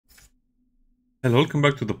Hello, welcome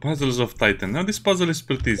back to the Puzzles of Titan. Now this puzzle is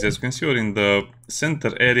pretty easy. As you can see, we're in the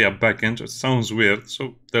center area back end. It sounds weird,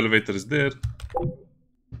 so the elevator is there.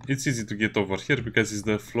 It's easy to get over here because it's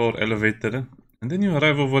the floor elevator. And then you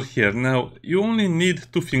arrive over here. Now, you only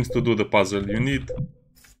need two things to do the puzzle. You need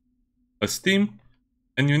a steam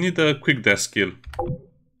and you need a quick dash skill.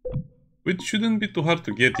 Which shouldn't be too hard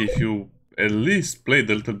to get if you at least played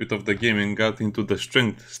a little bit of the game and got into the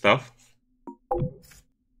strength stuff.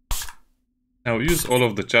 Now use all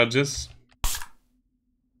of the charges,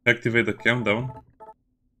 activate the countdown,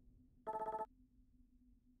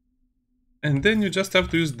 and then you just have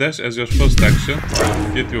to use dash as your first action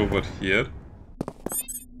to get you over here.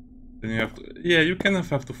 Then you have to, yeah, you kind of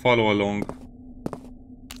have to follow along.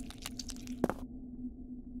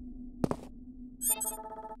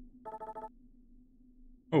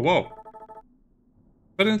 Oh wow.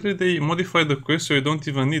 Apparently they modified the quest so you don't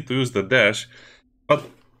even need to use the dash, but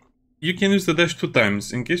you can use the dash 2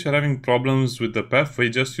 times. In case you're having problems with the pathway,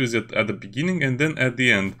 just use it at the beginning and then at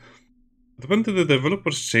the end. Depending on the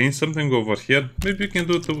developers change something over here, maybe you can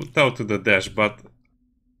do it without the dash, but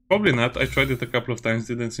probably not. I tried it a couple of times,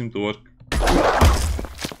 didn't seem to work.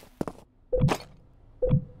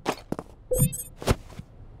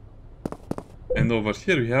 And over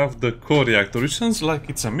here we have the core reactor, which sounds like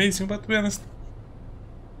it's amazing, but to be honest,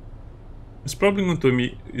 it's probably going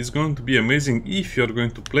to be amazing if you're going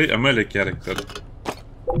to play a melee character.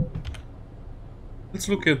 Let's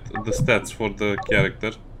look at the stats for the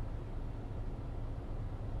character.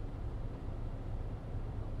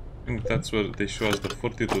 I think that's where they show us the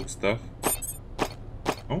fortitude stuff.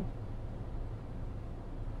 Oh.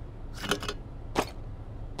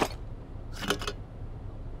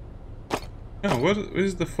 Yeah, where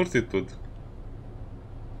is the fortitude?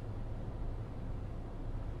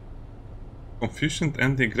 Confusion,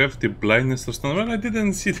 anti-gravity, blindness, or stun. Well, I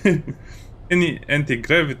didn't see any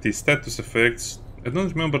anti-gravity status effects. I don't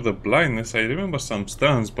remember the blindness. I remember some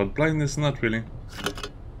stuns, but blindness not really.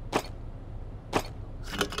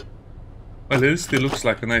 Well, it still looks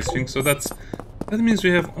like a nice thing, so that means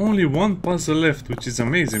we have only one puzzle left, which is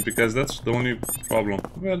amazing, because that's the only problem.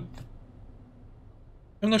 Well,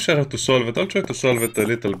 I'm not sure how to solve it. I'll try to solve it a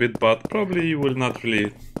little bit, but probably you will not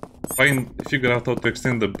really figure out how to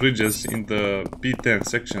extend the bridges in the B10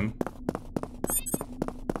 section.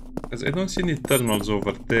 Because I don't see any terminals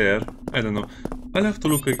over there. I don't know. I'll have to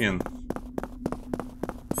look again.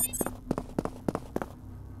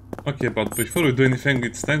 Okay, but before we do anything,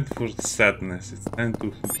 it's time for sadness. It's time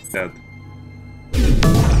to be sad.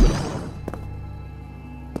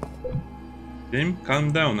 Game,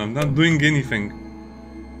 calm down. I'm not doing anything.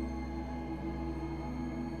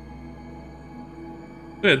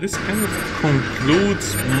 Yeah, this kind of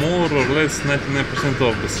concludes more or less 99%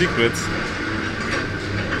 of the secrets.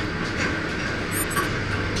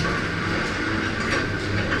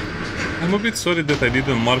 I'm a bit sorry that I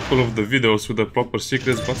didn't mark all of the videos with the proper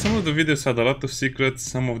secrets, but some of the videos had a lot of secrets,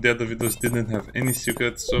 some of the other videos didn't have any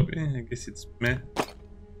secrets, so I guess it's meh.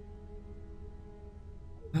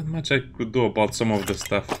 Not much I could do about some of the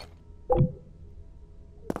stuff.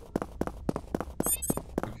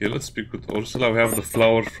 Okay, let's speak with Ursula. We have the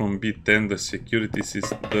flower from B10, the security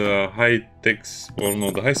system, the high-tech, or no,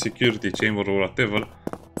 the high security chamber or whatever,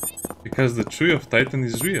 because the tree of Titan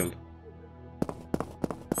is real.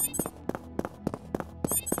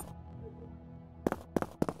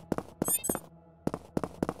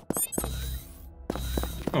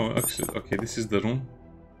 Oh, actually, okay, this is the room.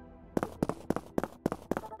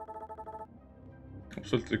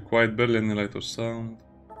 Absolutely quiet, barely any light or sound.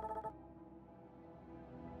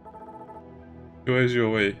 Why is you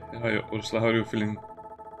away? Hi Ursula, how are you feeling?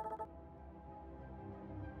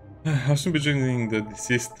 I'll soon be joining the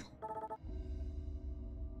deceased.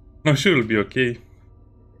 I'm sure it'll be okay.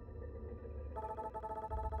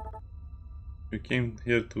 You came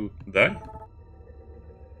here to die?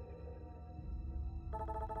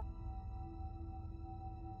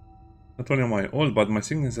 Not only am I old, but my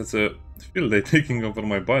sickness has a field day taking over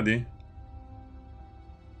my body.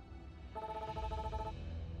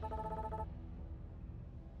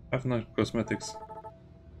 Have no cosmetics.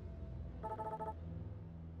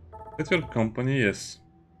 At your company, yes.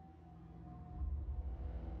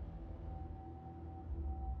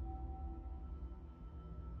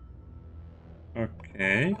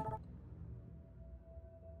 Okay.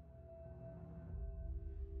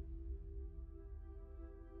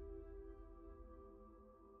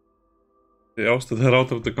 They ousted her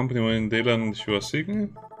out of the company when they learned she was sick.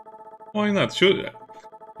 Why not? Sure.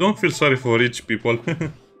 Don't feel sorry for rich people.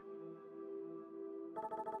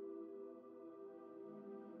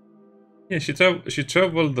 Yeah, she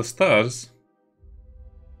traveled the stars.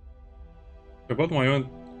 I bought my own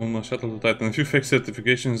on a shuttle to Titan, a few fake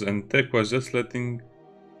certifications, and tech was letting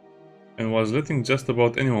just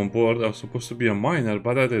about anyone board. I was supposed to be a miner,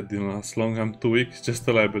 but I didn't last long. I'm too weak, just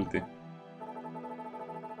a liability.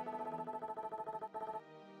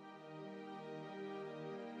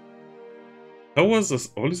 That was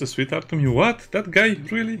always a sweetheart to me. What? That guy?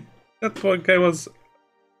 Really? That poor guy was...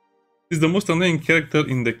 He's the most annoying character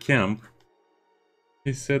in the camp.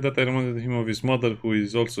 He said that I reminded him of his mother, who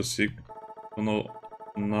is also sick. Oh, no,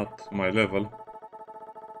 not my level.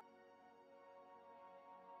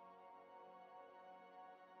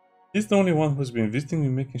 He's the only one who's been visiting me,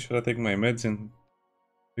 making sure I take my meds and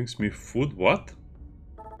brings me food. What?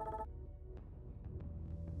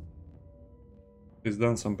 He's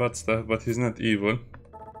done some bad stuff, but he's not evil.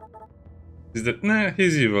 Is that... Nah,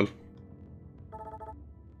 he's evil.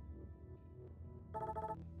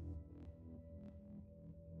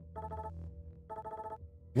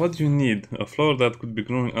 What do you need? A flower that could be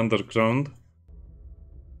growing underground?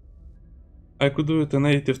 I could do it a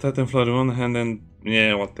native Titan flower in one hand and...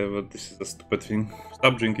 Yeah, whatever, this is a stupid thing.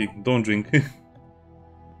 Stop drinking, don't drink.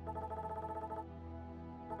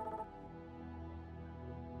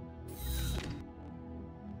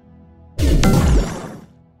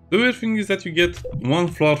 The weird thing is that you get one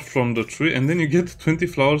flower from the tree and then you get 20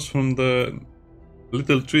 flowers from the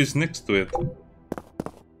little trees next to it.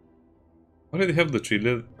 I already have the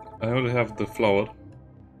tree, I already have the flower.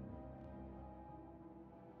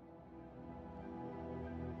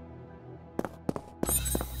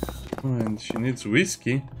 Oh, and she needs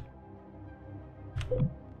whiskey.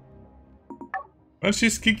 Well,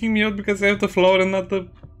 she's kicking me out because I have the flower and not the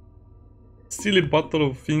silly bottle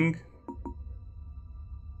of thing.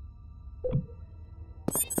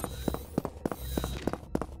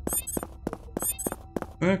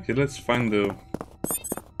 Okay, let's find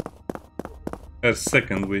her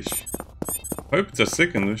second wish. I hope it's her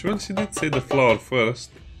second wish. Well, she did say the flower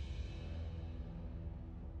first.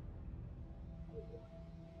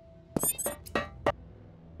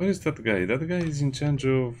 Where is that guy? That guy is in charge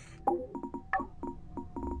of...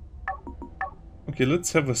 Okay,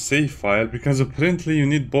 let's have a save file, because apparently you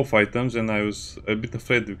need both items and I was a bit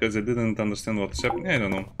afraid because I didn't understand what's happening. I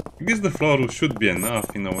don't know. I guess the flower should be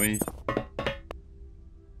enough in a way.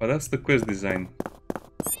 But that's the quest design.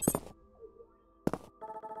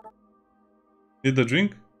 Need a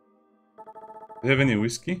drink? Do you have any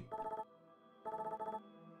whiskey?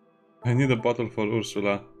 I need a bottle for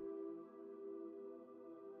Ursula.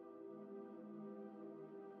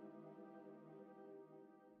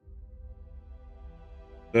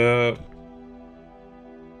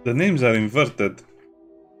 The names are inverted.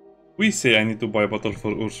 We say I need to buy a bottle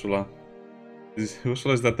for Ursula.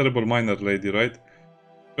 Ursula is that terrible miner lady, right?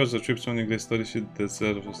 Because the trip's on English story, she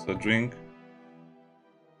deserves a drink.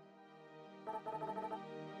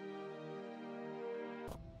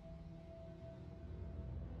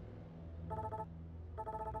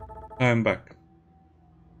 I'm back.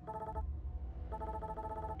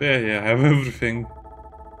 Yeah, I have everything.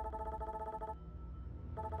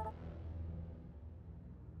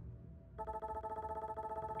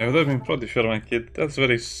 I would have been proud if you're my kid. That's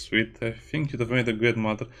very sweet. I think you'd have made a great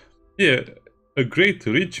mother. Yeah, a great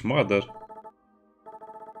rich mother.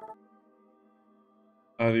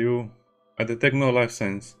 Are you? I detect no life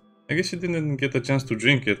signs. I guess she didn't get a chance to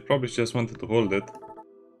drink it. Probably she just wanted to hold it.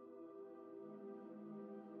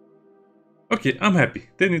 Okay, I'm happy.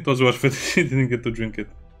 Then it was worth it. She didn't get to drink it.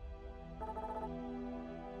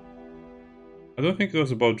 I don't think it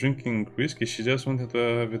was about drinking whiskey. She just wanted to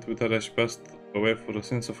have it with her as she passed away for a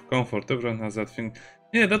sense of comfort. Everyone has that thing.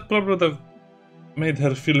 Yeah, that probably would have made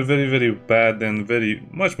her feel very, very bad and very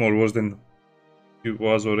much more worse than she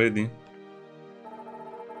was already.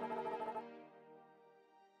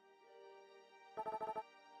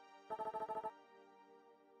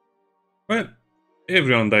 Well,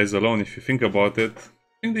 everyone dies alone if you think about it.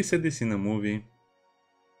 I think they said this in a movie.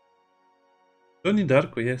 Donnie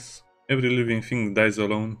Darko, yes. Every living thing dies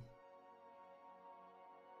alone.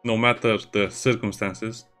 No matter the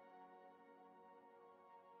circumstances.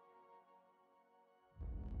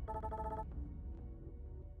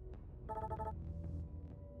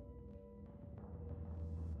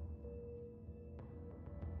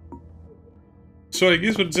 So I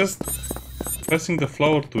guess we're just passing the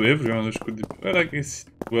flower to everyone, which could... Well, I guess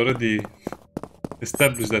we already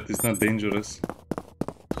established that it's not dangerous.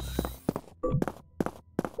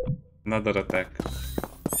 Another attack.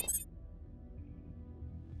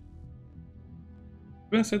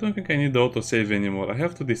 I don't think I need the autosave anymore. I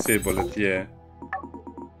have to disable it, yeah.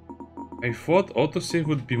 I thought autosave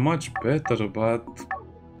would be much better, but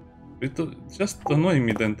it just annoyed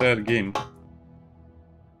me the entire game.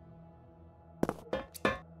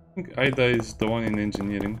 I think Ida is the one in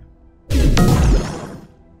engineering.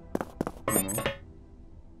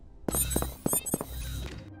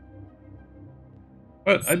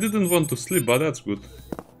 Well, I didn't want to sleep, but that's good.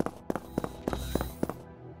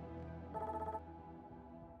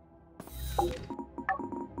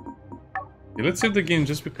 Okay, let's save the game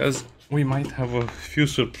just because we might have a few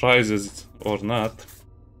surprises or not.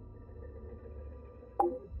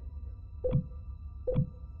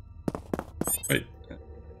 Wait.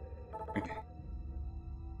 Okay.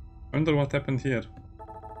 I wonder what happened here.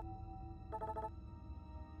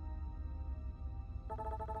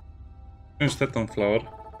 Change that on flower.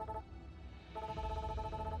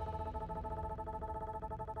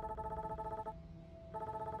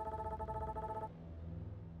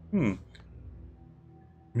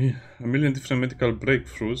 A million different medical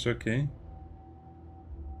breakthroughs, okay.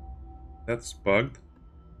 That's bugged.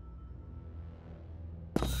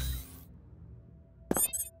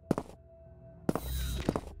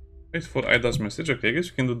 Wait for Ida's message. Okay, I guess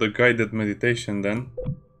you can do the guided meditation then.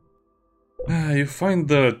 You find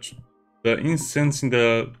the incense in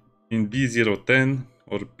B010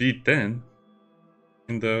 or B10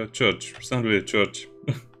 in the church. It's not really a church.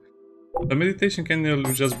 The meditation candle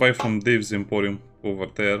you just buy from Dave's Emporium over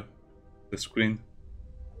there. The screen.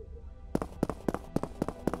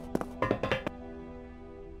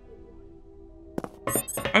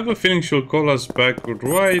 I have a feeling she'll call us back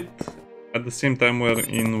right at the same time we're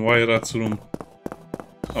in Wairat's room.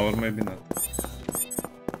 Or maybe not.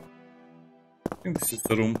 I think this is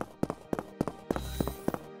the room.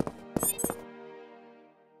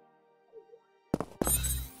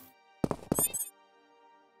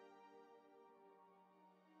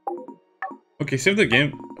 Okay, save the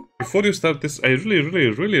game. Before you start this, I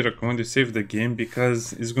really recommend you save the game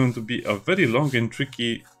because it's going to be a very long and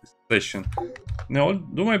tricky session. Now, I'll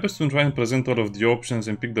do my best to try and present all of the options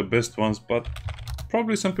and pick the best ones, but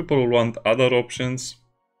probably some people will want other options.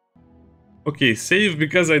 Okay, save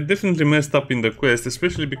because I definitely messed up in the quest,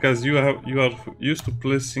 especially because you are used to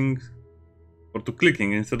pressing or to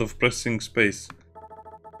clicking instead of pressing space.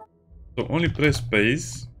 So only press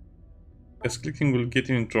space, as clicking will get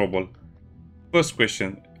you in trouble. First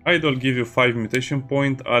question. Ida will give you 5 mutation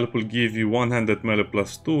point, Alp will give you 100 melee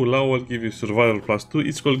plus 2, Lao will give you survival plus 2,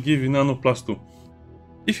 Isk will give you nano plus 2.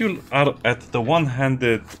 If you are at the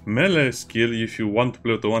one-handed melee skill, if you want to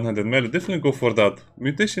play with the one-handed melee, definitely go for that.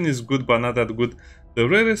 Mutation is good but not that good. The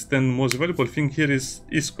rarest and most valuable thing here is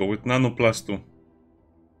Isco with nano plus 2.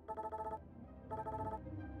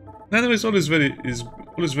 Nano is always very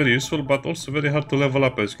useful, but also very hard to level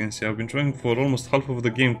up, as you can see. I've been trying for almost half of the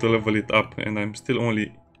game to level it up, and I'm still only...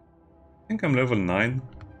 I think I'm level 9.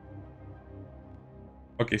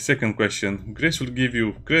 Okay, second question. Grace will give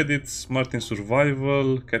you credits, Martin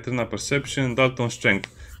survival, Katrina perception, Dalton strength.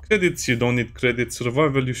 Credits, you don't need credits.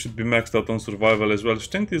 Survival, you should be maxed out on survival as well.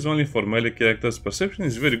 Strength is only for melee characters. Perception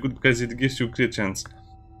is very good because it gives you crit chance.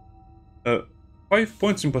 5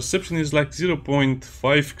 points in perception is like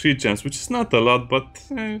 0.5 crit chance, which is not a lot, but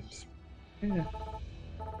yeah.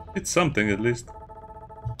 It's something at least.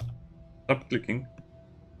 Stop clicking.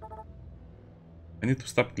 I need to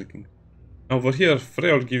stop clicking. Over here,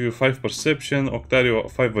 Freya will give you 5 perception,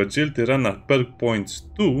 Octario 5 agility, Rana perk points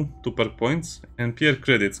 2 perk points, and Pierre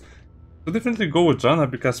credits. So definitely go with Rana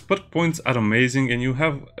because perk points are amazing, and you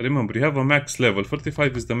have, remember, you have a max level.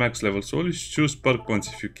 35 is the max level, so always choose perk points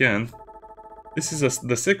if you can. This is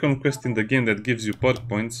the second quest in the game that gives you perk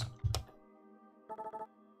points.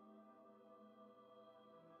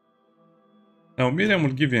 Now Miriam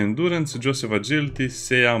will give you endurance, Joseph agility,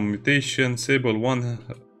 Seiya mutation, Sable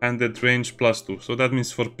one-handed range plus 2. So that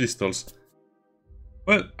means for pistols.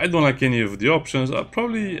 Well, I don't like any of the options.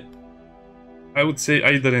 I would say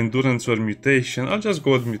either endurance or mutation. I'll just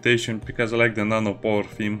go with mutation because I like the nano power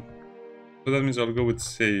theme. So that means I'll go with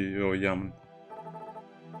Seiya Yaman.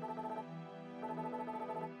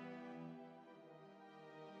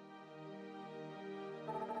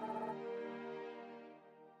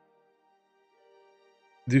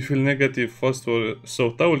 Do you feel negative first or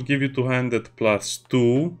so? That will give you two-handed plus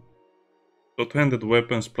 2. So two-handed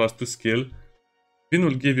weapons plus 2 skill. Vin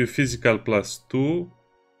will give you physical plus 2.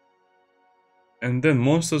 And then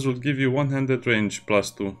monsters will give you one-handed range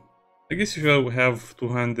plus 2. I guess if you have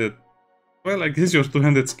two-handed... Well, I guess your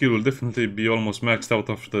two-handed skill will definitely be almost maxed out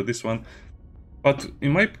after this one. But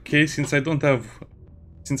in my case, since I don't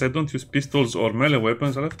use pistols or melee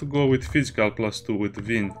weapons, I'll have to go with physical plus 2 with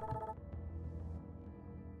Vin.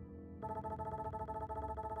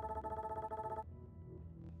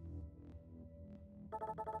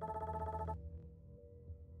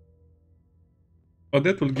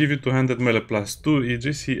 Odette will give you 200 melee plus 2,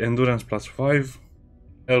 EGC endurance plus 5.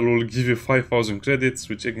 Earl will give you 5000 credits,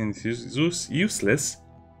 which again is useless.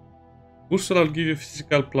 Ursula will give you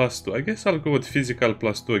physical plus 2. I guess I'll go with physical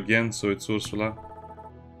plus 2 again, so it's Ursula.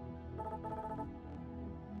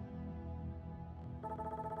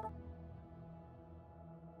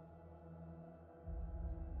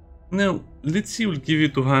 Now, Litzy will give you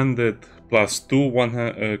 200 plus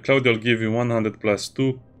 2, Claudia will give you 100 plus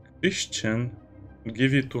 2, Christian will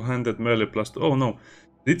give you 200 melee plus 2, oh no,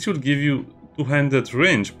 Litzy will give you 200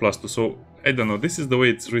 range plus 2, so I don't know, this is the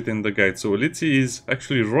way it's written in the guide. So Litzy is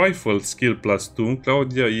actually rifle skill plus 2,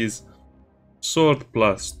 Claudia is sword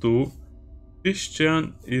plus 2,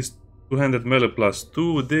 Christian is 200 melee plus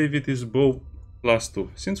 2, David is bow plus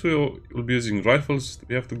 2. Since we will be using rifles,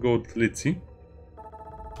 we have to go with Litzy.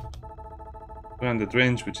 200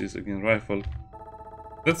 range, which is again rifle.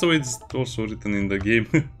 That's the way it's also written in the game.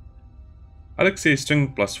 Alexei is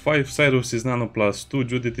strength plus 5, Cyrus is nano plus 2,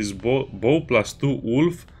 Judith is bow plus 2,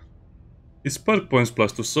 Wolf is perk points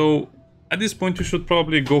plus 2. So at this point you should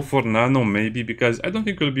probably go for nano maybe, because I don't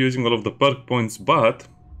think we'll be using all of the perk points, but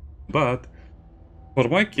for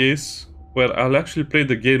my case, where I'll actually play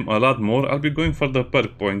the game a lot more, I'll be going for the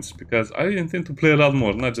perk points, because I intend to play a lot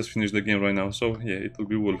more, not just finish the game right now. So yeah, it will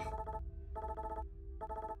be Wolf.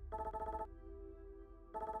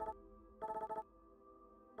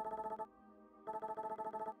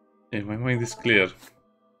 Yeah, my mind is clear.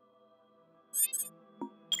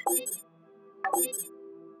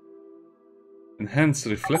 Enhanced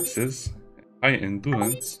reflexes, high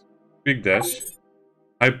endurance, quick dash,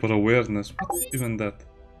 hyper awareness. What's even that?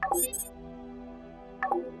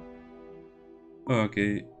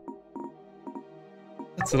 Okay.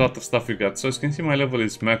 That's a lot of stuff we got. So as you can see, my level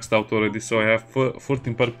is maxed out already, so I have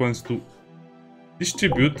 14 perk points to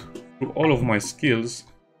distribute through all of my skills.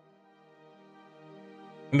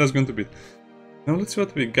 And that's going to be it. Now let's see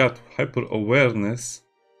what we got. Hyper awareness.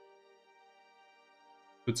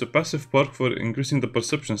 It's a passive perk for increasing the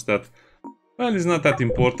perception stat. Well, it's not that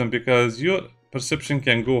important because your perception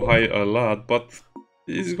can go high a lot, but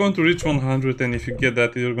it's going to reach 100, and if you get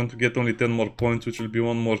that, you're going to get only 10 more points, which will be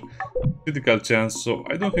one more critical chance. So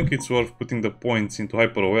I don't think it's worth putting the points into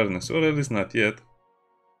hyper awareness, or at least not yet.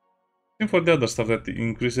 And for the other stuff that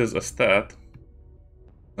increases a stat,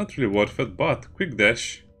 not really worth it, but quick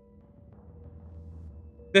dash.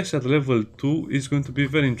 Dash at level 2 is going to be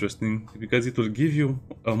very interesting, because it will give you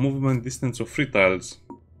a movement distance of 3 tiles.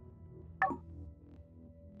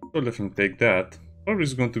 So definitely take that. Probably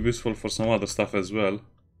is going to be useful for some other stuff as well.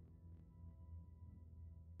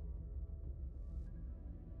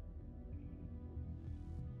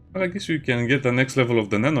 Well, I guess you can get the next level of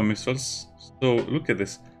the nano missiles. So look at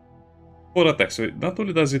this. 4 attacks. So not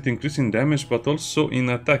only does it increase in damage, but also in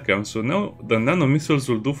attack count. So now the nano missiles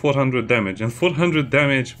will do 400 damage. And 400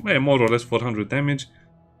 damage, more or less 400 damage,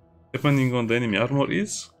 depending on the enemy armor,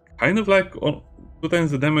 is kind of like 2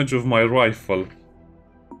 times the damage of my rifle.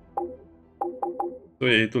 So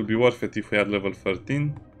yeah, it will be worth it if we had level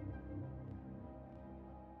 13.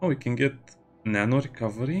 Oh, we can get nano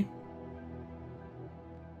recovery.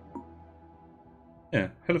 Yeah,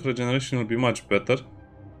 health regeneration will be much better.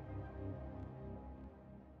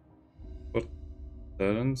 For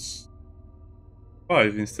turns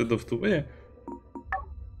 5 instead of 2. Yeah.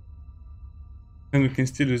 And we can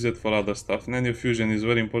still use it for other stuff. Nano fusion is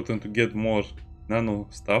very important to get more nano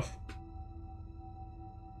stuff.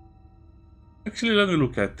 Actually, let me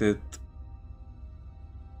look at it.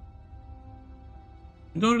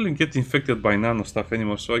 You don't really get infected by nano stuff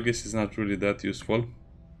anymore, so I guess it's not really that useful.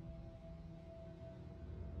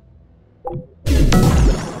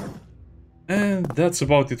 And that's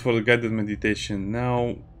about it for the guided meditation.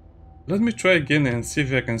 Now, let me try again and see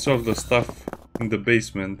if I can solve the stuff in the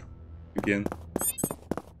basement again.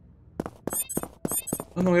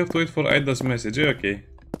 Oh no, we have to wait for Ida's message. Okay.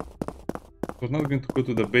 We're not going to go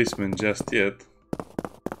to the basement just yet.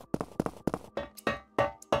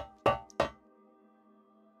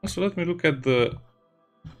 So let me look at the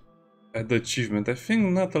achievement. I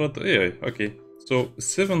think not a lot. Yeah, okay. So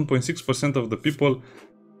 7.6% of the people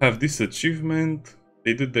have this achievement.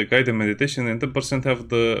 They did the guided meditation, and 10%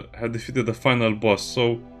 have defeated the final boss.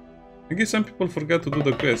 So I guess some people forgot to do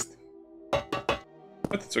the quest, but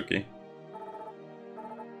it's okay.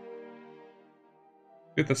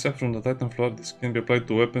 Get a sap from the Titan floor. This can be applied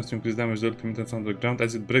to weapons to increase damage dealt to mutants on the ground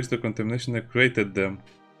as it breaks the contamination that created them.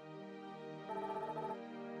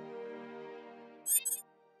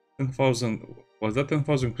 10,000. Was that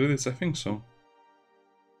 10,000 credits? I think so.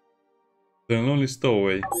 The lonely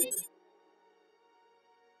stowaway.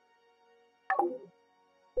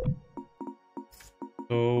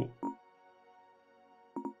 So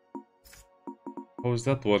how does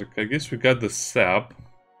that work? I guess we got the sap.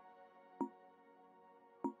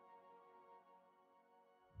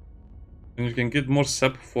 And you can get more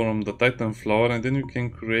sap from the Titan flower, and then you can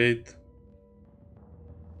create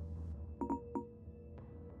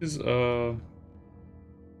this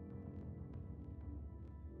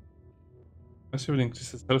massively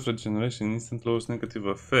increases health regeneration, instant lowers negative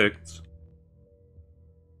effects.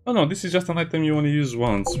 Oh no, this is just an item you only use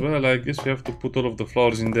once. Well, I guess we have to put all of the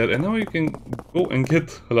flowers in there, and now you can go and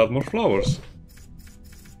get a lot more flowers.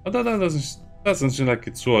 But that doesn't seem like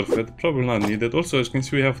it's worth it. Probably not needed. Also, as you can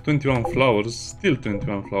see, we have 21 flowers. Still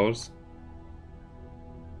 21 flowers.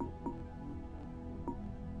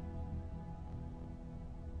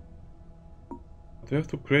 But we have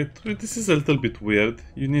to create... This is a little bit weird.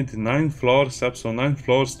 You need 9 flower saps, so 9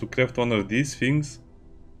 flowers to craft one of these things.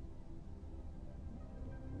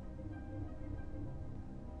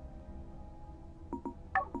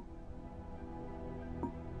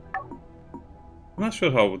 I'm not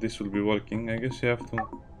sure how this will be working. I guess you have to...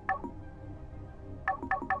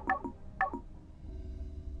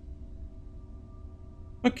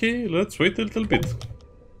 Okay, let's wait a little bit.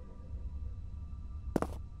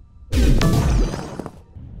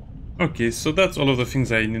 Okay, so that's all of the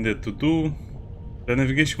things I needed to do. The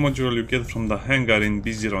navigation module you get from the hangar in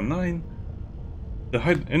B09. The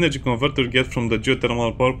high energy converter you get from the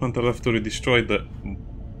geothermal power plant after you destroy the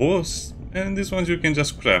boss. And these ones you can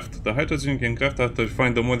just craft. The hydrogen you can craft after you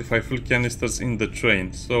find the modified fuel canisters in the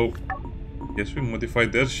train. So, yes, we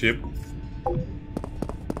modified their ship.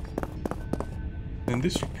 And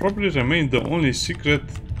this will probably remain the only secret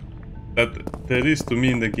that there is to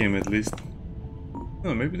me in the game, at least.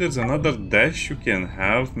 No, maybe there's another dash you can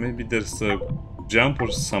have. Maybe there's a jump or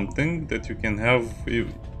something that you can have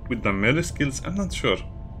with the melee skills. I'm not sure.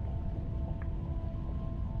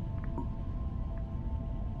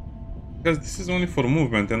 Because this is only for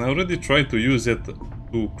movement, and I already tried to use it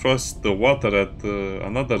to cross the water at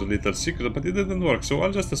another little secret, but it didn't work. So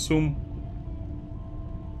I'll just assume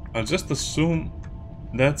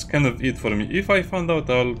that's kind of it for me. If I found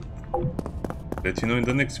out, I'll let you know in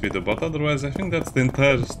the next video, but otherwise I think that's the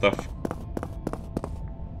entire stuff.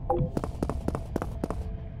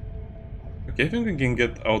 Okay, I think we can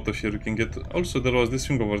get out of here. We can get... Also, there was this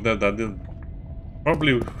thing over there that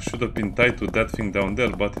probably should have been tied to that thing down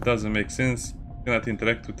there, but it doesn't make sense. You cannot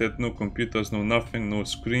interact with it, no computers, no nothing, no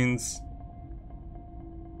screens.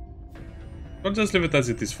 I'll just leave it as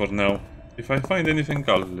it is for now. If I find anything,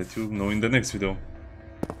 I'll let you know in the next video.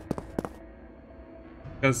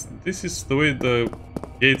 Because this is the way the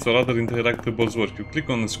gates or other interactables work. You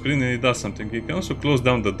click on the screen and it does something. You can also close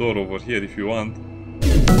down the door over here if you want.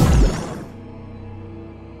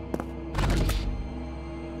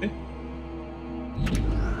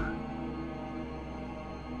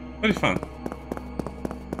 Very fun.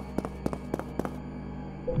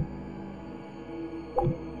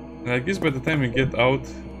 And I guess by the time we get out,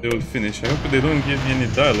 they will finish. I hope they don't give me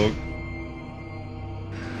any dialogue.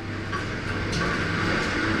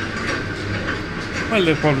 Well,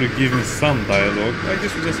 they'll probably give me some dialogue. I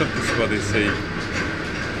guess we just have to see what they say.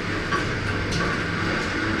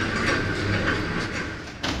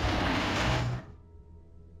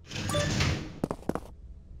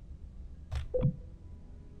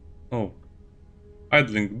 Oh.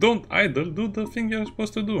 Idling. Don't idle, do the thing you're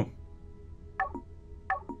supposed to do.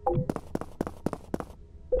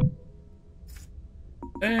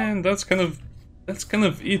 And that's kind of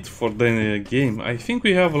it for the game. I think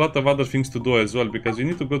we have a lot of other things to do as well, because we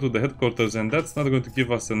need to go to the headquarters, and that's not going to give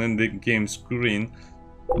us an ending game screen.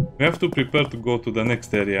 We have to prepare to go to the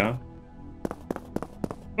next area.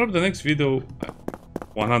 For the next video,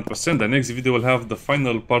 100%, the next video will have the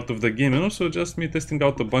final part of the game, and also just me testing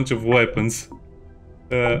out a bunch of weapons.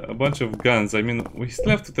 A bunch of guns. I mean, we still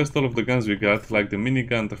have to test all of the guns we got, like the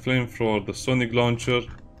minigun, the flamethrower, the sonic launcher.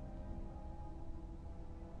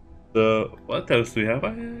 What else do we have?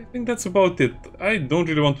 I think that's about it. I don't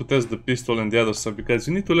really want to test the pistol and the other stuff, because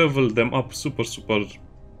you need to level them up super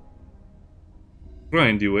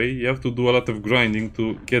grindy way. You have to do a lot of grinding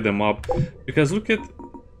to get them up, because look at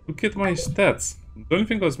my stats. The only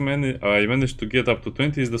thing I managed to get up to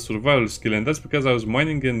 20 is the survival skill, and that's because I was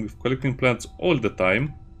mining and collecting plants all the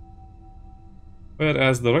time.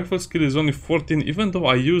 Whereas the rifle skill is only 14, even though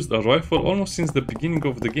I used a rifle almost since the beginning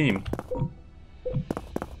of the game.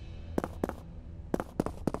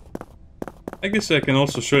 I guess I can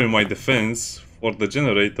also show you my defense for the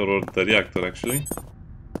generator or the reactor, actually.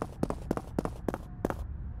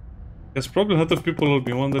 Because probably a lot of people will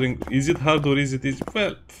be wondering, is it hard or is it easy?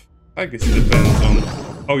 Well, I guess it depends on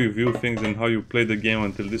how you view things and how you play the game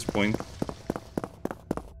until this point.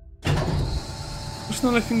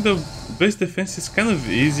 Personally, I think the base defense is kind of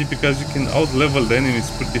easy because you can out-level the enemies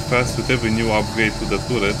pretty fast with every new upgrade to the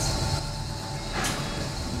turrets.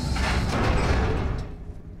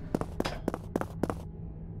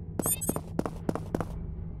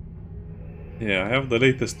 Yeah, I have the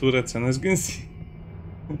latest turrets, and as you can see,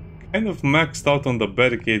 kind of maxed out on the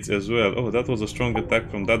barricades as well. Oh, that was a strong attack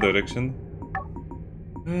from that direction.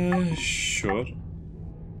 Sure.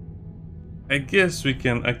 I guess we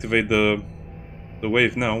can activate the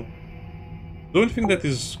wave now. The only thing that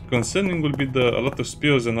is concerning will be a lot of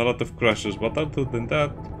spears and a lot of crushes, but other than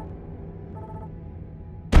that,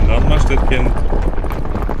 not much that can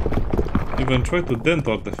even try to dent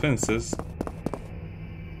our defenses.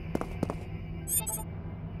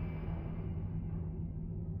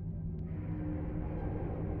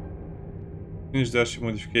 Finish the airship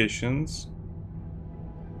modifications.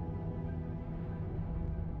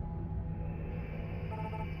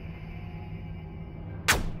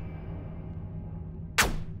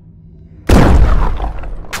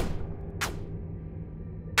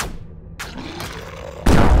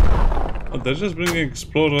 Oh, they're just bringing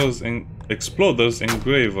exploders and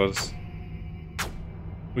gravers,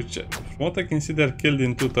 which, from what I can see, they're killed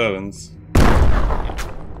in 2 turns.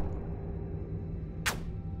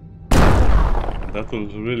 That will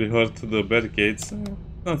really hurt the barricades.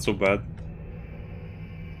 Not so bad.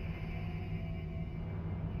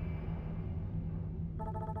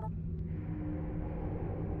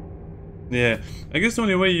 Yeah, I guess the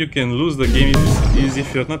only way you can lose the game is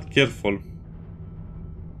if you're not careful.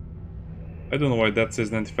 I don't know why that says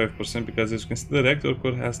 95%, because as you can see, the reactor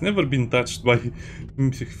core has never been touched by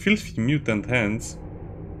filthy mutant hands.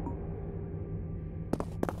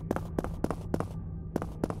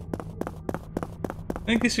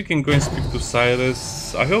 I guess you can go and speak to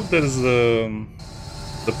Cyrus. I hope there's the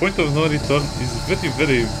point of no return is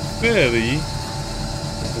very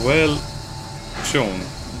well shown.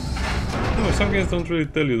 You know, some games don't really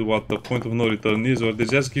tell you what the point of no return is, or they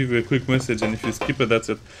just give you a quick message and if you skip it, that's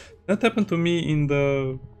it. That happened to me in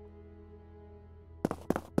the...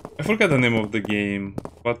 I forgot the name of the game,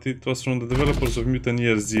 but it was from the developers of Mutant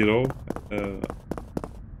Year Zero.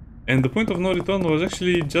 And the point of no return was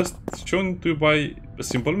actually just shown to you by a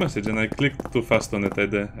simple message, and I clicked too fast on it,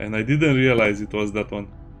 and I didn't realize it was that one.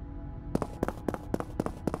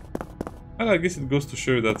 Well, I guess it goes to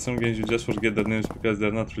show you that some games you just forget their names because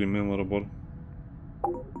they're not really memorable.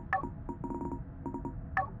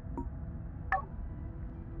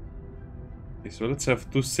 Okay, so let's have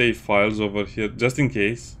 2 save files over here, just in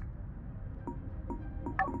case.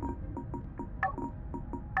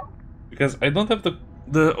 Because I don't have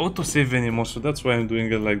the autosave anymore, so that's why I'm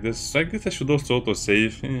doing it like this. So I guess I should also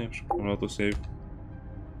autosave. Yeah, I should autosave.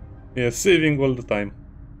 Yeah, saving all the time.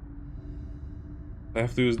 I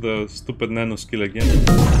have to use the stupid nano skill again.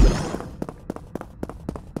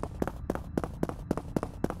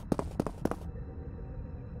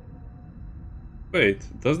 Wait,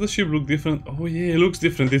 does the ship look different? Oh yeah, it looks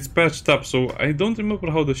different. It's patched up, so I don't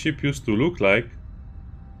remember how the ship used to look like.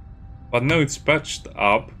 But now it's patched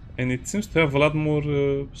up, and it seems to have a lot more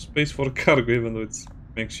space for cargo, even though it's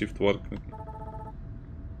makeshift work. Okay.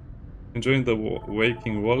 Enjoying the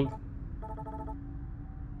waking world.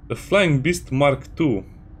 The Flying Beast Mark II.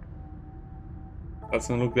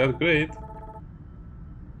 Doesn't look that great.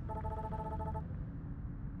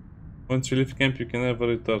 Once you leave camp, you can never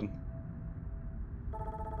return.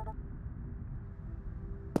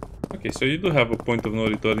 Okay, so you do have a point of no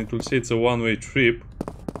return. It will say it's a one-way trip.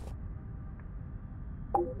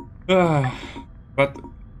 But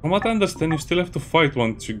from what I understand, you still have to fight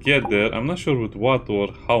once you get there. I'm not sure with what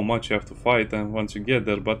or how much you have to fight and once you get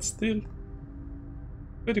there, but still.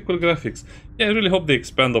 Very cool graphics. Yeah, I really hope they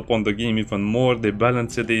expand upon the game even more. They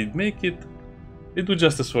balance it, they make it... They do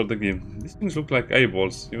justice for the game. These things look like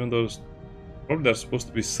eyeballs, even though probably they're supposed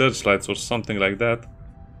to be searchlights or something like that.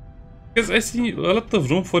 Because I see a lot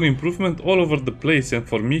of room for improvement all over the place, and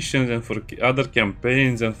for missions and for other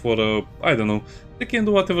campaigns and for, I don't know. They can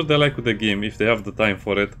do whatever they like with the game if they have the time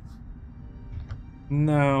for it.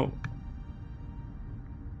 Now...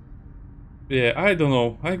 Yeah, I don't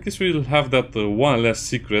know. I guess we'll have that one last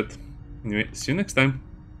secret. Anyway, see you next time.